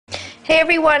Hey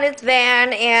everyone, it's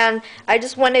Van, and I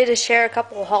just wanted to share a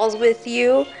couple hauls with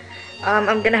you.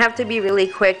 I'm gonna have to be really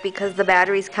quick because the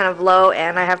battery's kind of low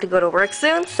and I have to go to work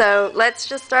soon. So let's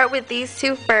just start with these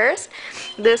two first.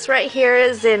 This right here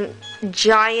is a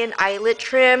giant eyelet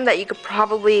trim that I could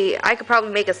probably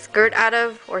make a skirt out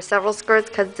of, or several skirts,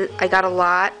 because I got a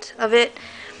lot of it.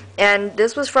 And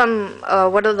this was from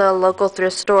one of the local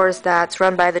thrift stores that's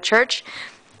run by the church.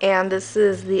 And this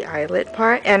is the eyelet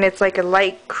part, and it's like a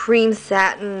light cream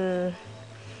satin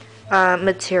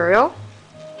material.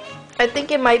 I think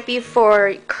it might be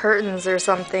for curtains or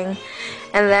something.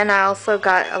 And then I also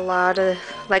got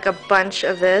a bunch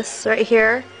of this right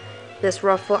here, this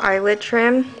ruffle eyelet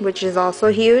trim, which is also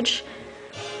huge.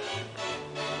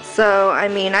 So I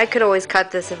mean, I could always cut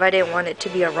this if I didn't want it to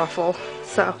be a ruffle.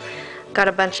 So got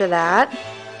a bunch of that.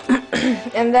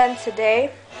 And then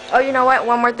today, oh, you know what?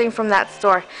 One more thing from that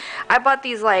store. I bought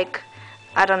these like,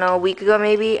 I don't know, a week ago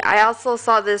maybe. I also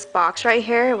saw this box right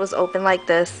here. It was open like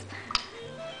this.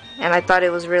 And I thought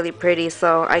it was really pretty,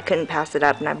 so I couldn't pass it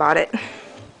up and I bought it.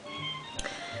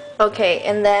 Okay,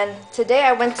 and then today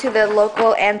I went to the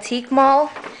local antique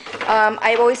mall.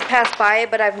 I've always passed by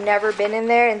it, but I've never been in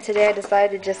there. And today I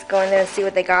decided to just go in there and see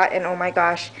what they got. And oh my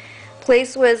gosh,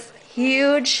 place was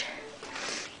huge.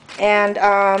 And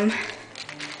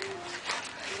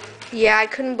yeah, I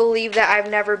couldn't believe that I've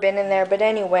never been in there. But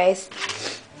anyways,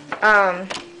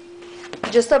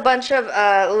 just a bunch of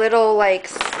little like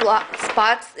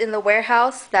spots in the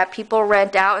warehouse that people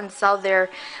rent out and sell their,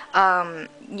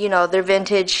 you know, their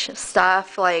vintage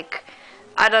stuff. Like,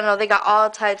 I don't know, they got all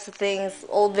types of things,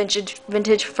 old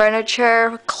vintage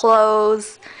furniture,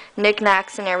 clothes,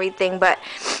 knickknacks and everything. But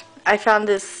I found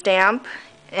this stamp,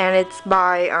 and it's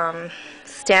by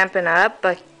Stampin' Up,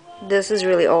 but this is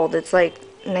really old. It's like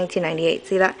 1998,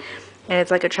 see that? And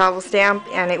it's like a travel stamp,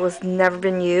 and it was never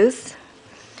been used.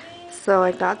 So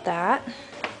I got that.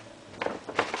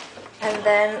 And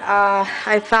then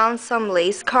I found some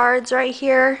lace cards right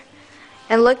here.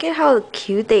 And look at how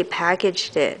cute they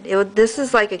packaged it. This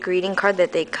is like a greeting card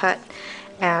that they cut,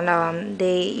 and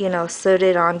they, you know, sewed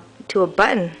it on to a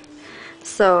button.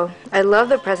 So I love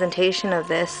the presentation of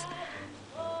this.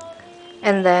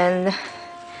 And then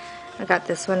I got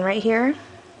this one right here.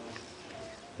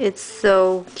 It's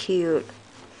so cute.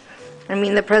 I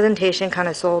mean, the presentation kind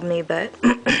of sold me, but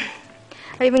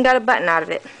I even got a button out of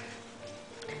it.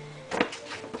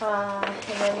 And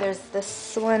then there's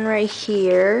this one right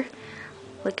here.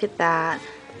 Look at that.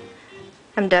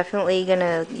 I'm definitely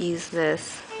gonna use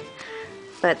this.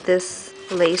 But this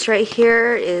lace right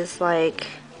here is like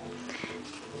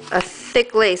a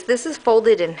thick lace. This is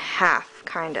folded in half,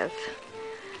 kind of.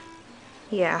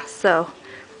 Yeah, so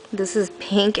this is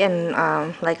pink and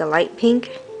like a light pink.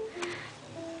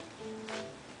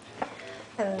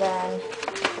 And then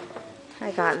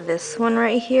I got this one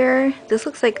right here. This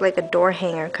looks like a door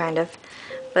hanger kind of.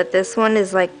 But this one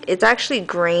is like, it's actually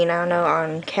green. I don't know,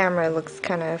 on camera it looks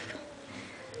kind of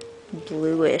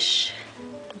bluish.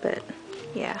 But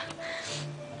yeah.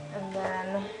 And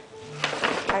then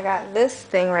I got this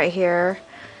thing right here.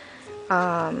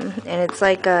 And it's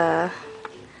like a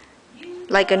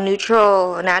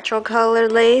natural color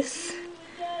lace.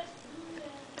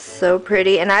 So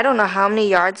pretty. And I don't know how many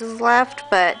yards is left,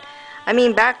 but I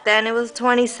mean, back then it was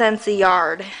 20 cents a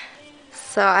yard.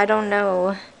 So I don't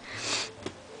know,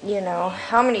 you know,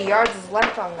 how many yards is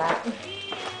left on that.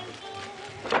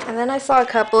 And then I saw a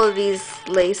couple of these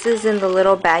laces in the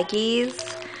little baggies.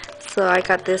 So I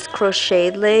got this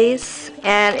crocheted lace,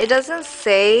 and it doesn't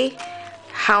say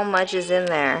how much is in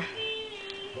there.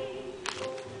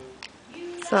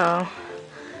 So,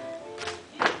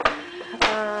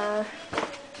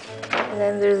 and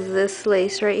then there's this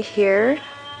lace right here,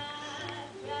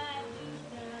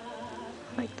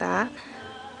 like that.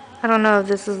 I don't know if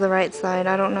this is the right side.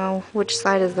 I don't know which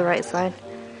side is the right side.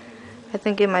 I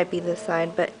think it might be this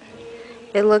side, but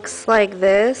it looks like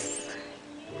this.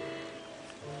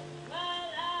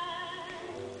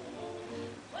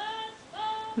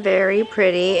 Very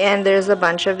pretty, and there's a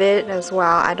bunch of it as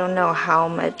well. I don't know how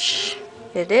much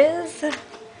it is.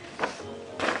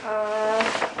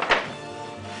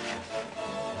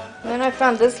 Then I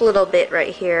found this little bit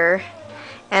right here,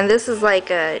 and this is like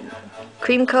a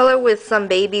cream color with some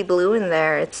baby blue in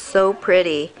there. It's so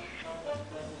pretty.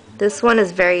 This one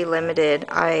is very limited.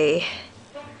 I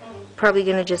probably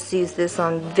gonna just use this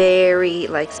on very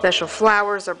like special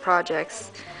flowers or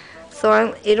projects.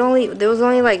 So there was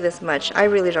only like this much. I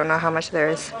really don't know how much there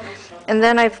is. And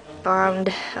then I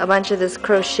found a bunch of this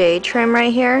crochet trim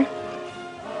right here.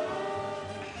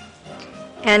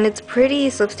 And it's pretty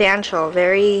substantial,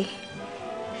 very,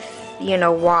 you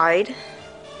know, wide.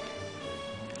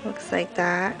 Looks like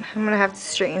that. I'm gonna have to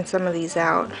straighten some of these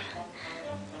out.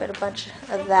 But a bunch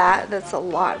of that's a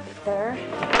lot there.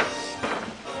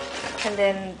 And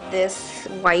then this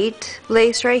white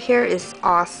lace right here is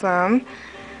awesome.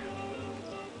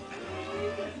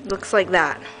 Looks like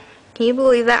that. Can you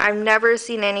believe that? I've never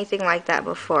seen anything like that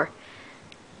before.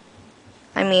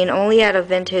 I mean, only at a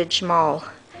vintage mall.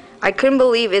 I couldn't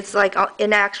believe it's like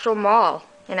an actual mall.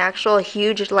 An actual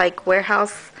huge like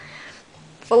warehouse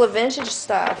full of vintage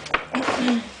stuff.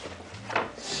 And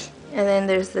then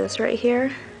there's this right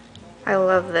here. I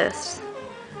love this.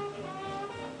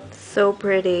 So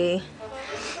pretty.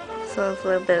 So it's a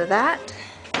little bit of that.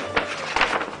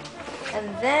 And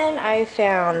then I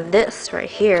found this right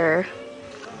here.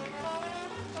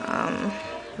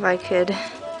 If I could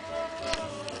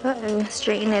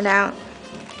straighten it out.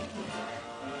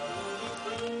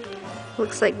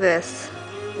 Looks like this.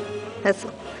 That's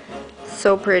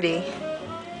so pretty.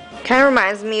 Kind of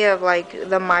reminds me of like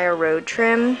the Maya Road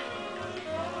trim.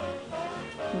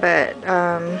 But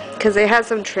because it had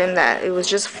some trim that it was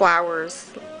just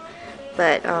flowers,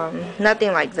 but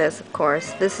nothing like this, of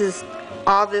course.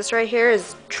 All this right here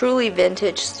is truly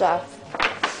vintage stuff.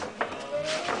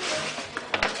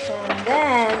 And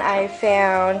then I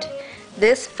found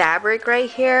this fabric right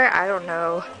here. I don't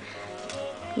know,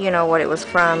 you know, what it was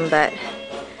from, but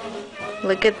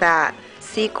look at that.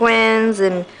 Sequins,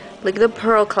 and look at the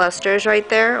pearl clusters right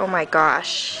there. Oh my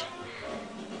gosh.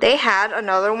 They had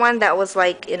another one that was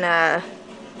like in a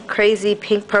crazy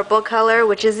pink purple color,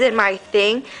 which isn't my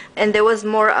thing, and there was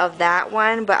more of that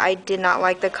one, but I did not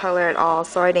like the color at all,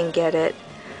 so I didn't get it.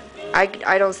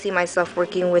 I don't see myself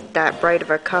working with that bright of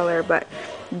a color, but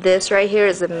this right here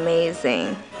is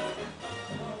amazing.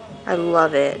 I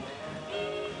love it.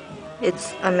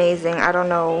 It's amazing. I don't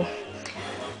know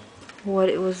what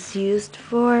it was used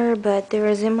for, but there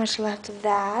isn't much left of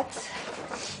that.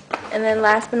 And then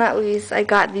last but not least, I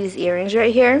got these earrings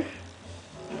right here.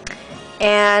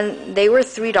 And they were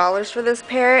 $3 for this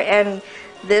pair, and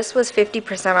this was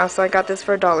 50% off, so I got this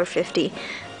for $1.50.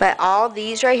 But all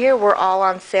these right here were all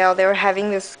on sale. They were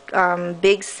having this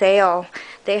big sale.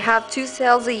 They have 2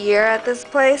 sales a year at this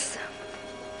place.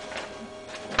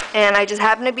 And I just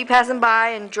happened to be passing by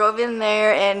and drove in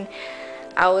there, and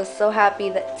I was so happy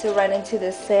to run into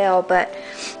this sale. But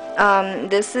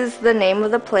this is the name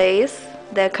of the place.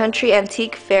 The Country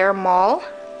Antique Fair Mall,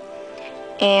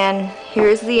 and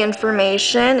here's the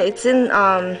information. It's in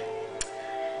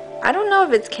I don't know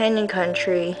if it's Canyon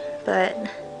Country, but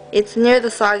it's near the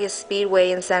Saugus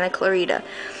Speedway in Santa Clarita.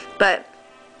 But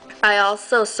I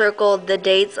also circled the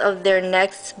dates of their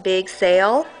next big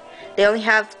sale. They only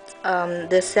have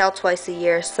this sale twice a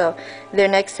year, so their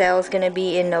next sale is going to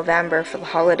be in November for the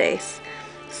holidays.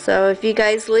 So if you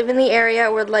guys live in the area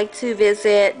or would like to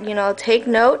visit, you know, take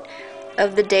note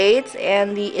of the dates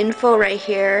and the info right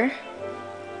here.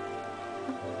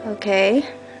 Okay,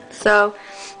 so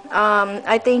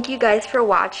I thank you guys for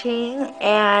watching,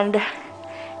 and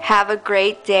have a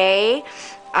great day.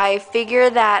 I figure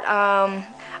that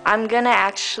I'm gonna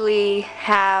actually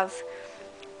have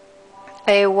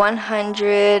a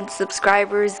 100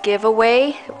 subscribers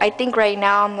giveaway. I think right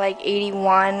now I'm like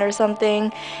 81 or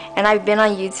something, and I've been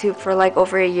on YouTube for like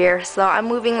over a year, so I'm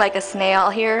moving like a snail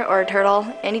here, or a turtle,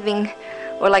 anything,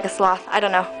 or like a sloth, I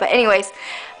don't know. But anyways,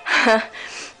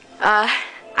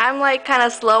 I'm like kind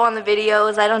of slow on the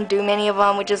videos. I don't do many of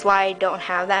them, which is why I don't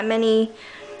have that many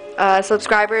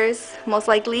subscribers, most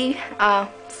likely.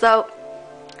 So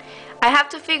I have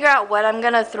to figure out what I'm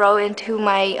gonna throw into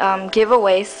my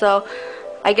giveaway. So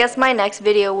I guess my next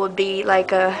video will be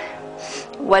like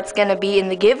what's gonna be in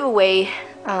the giveaway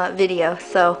video.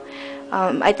 So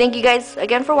I thank you guys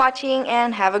again for watching,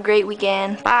 and have a great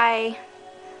weekend. Bye.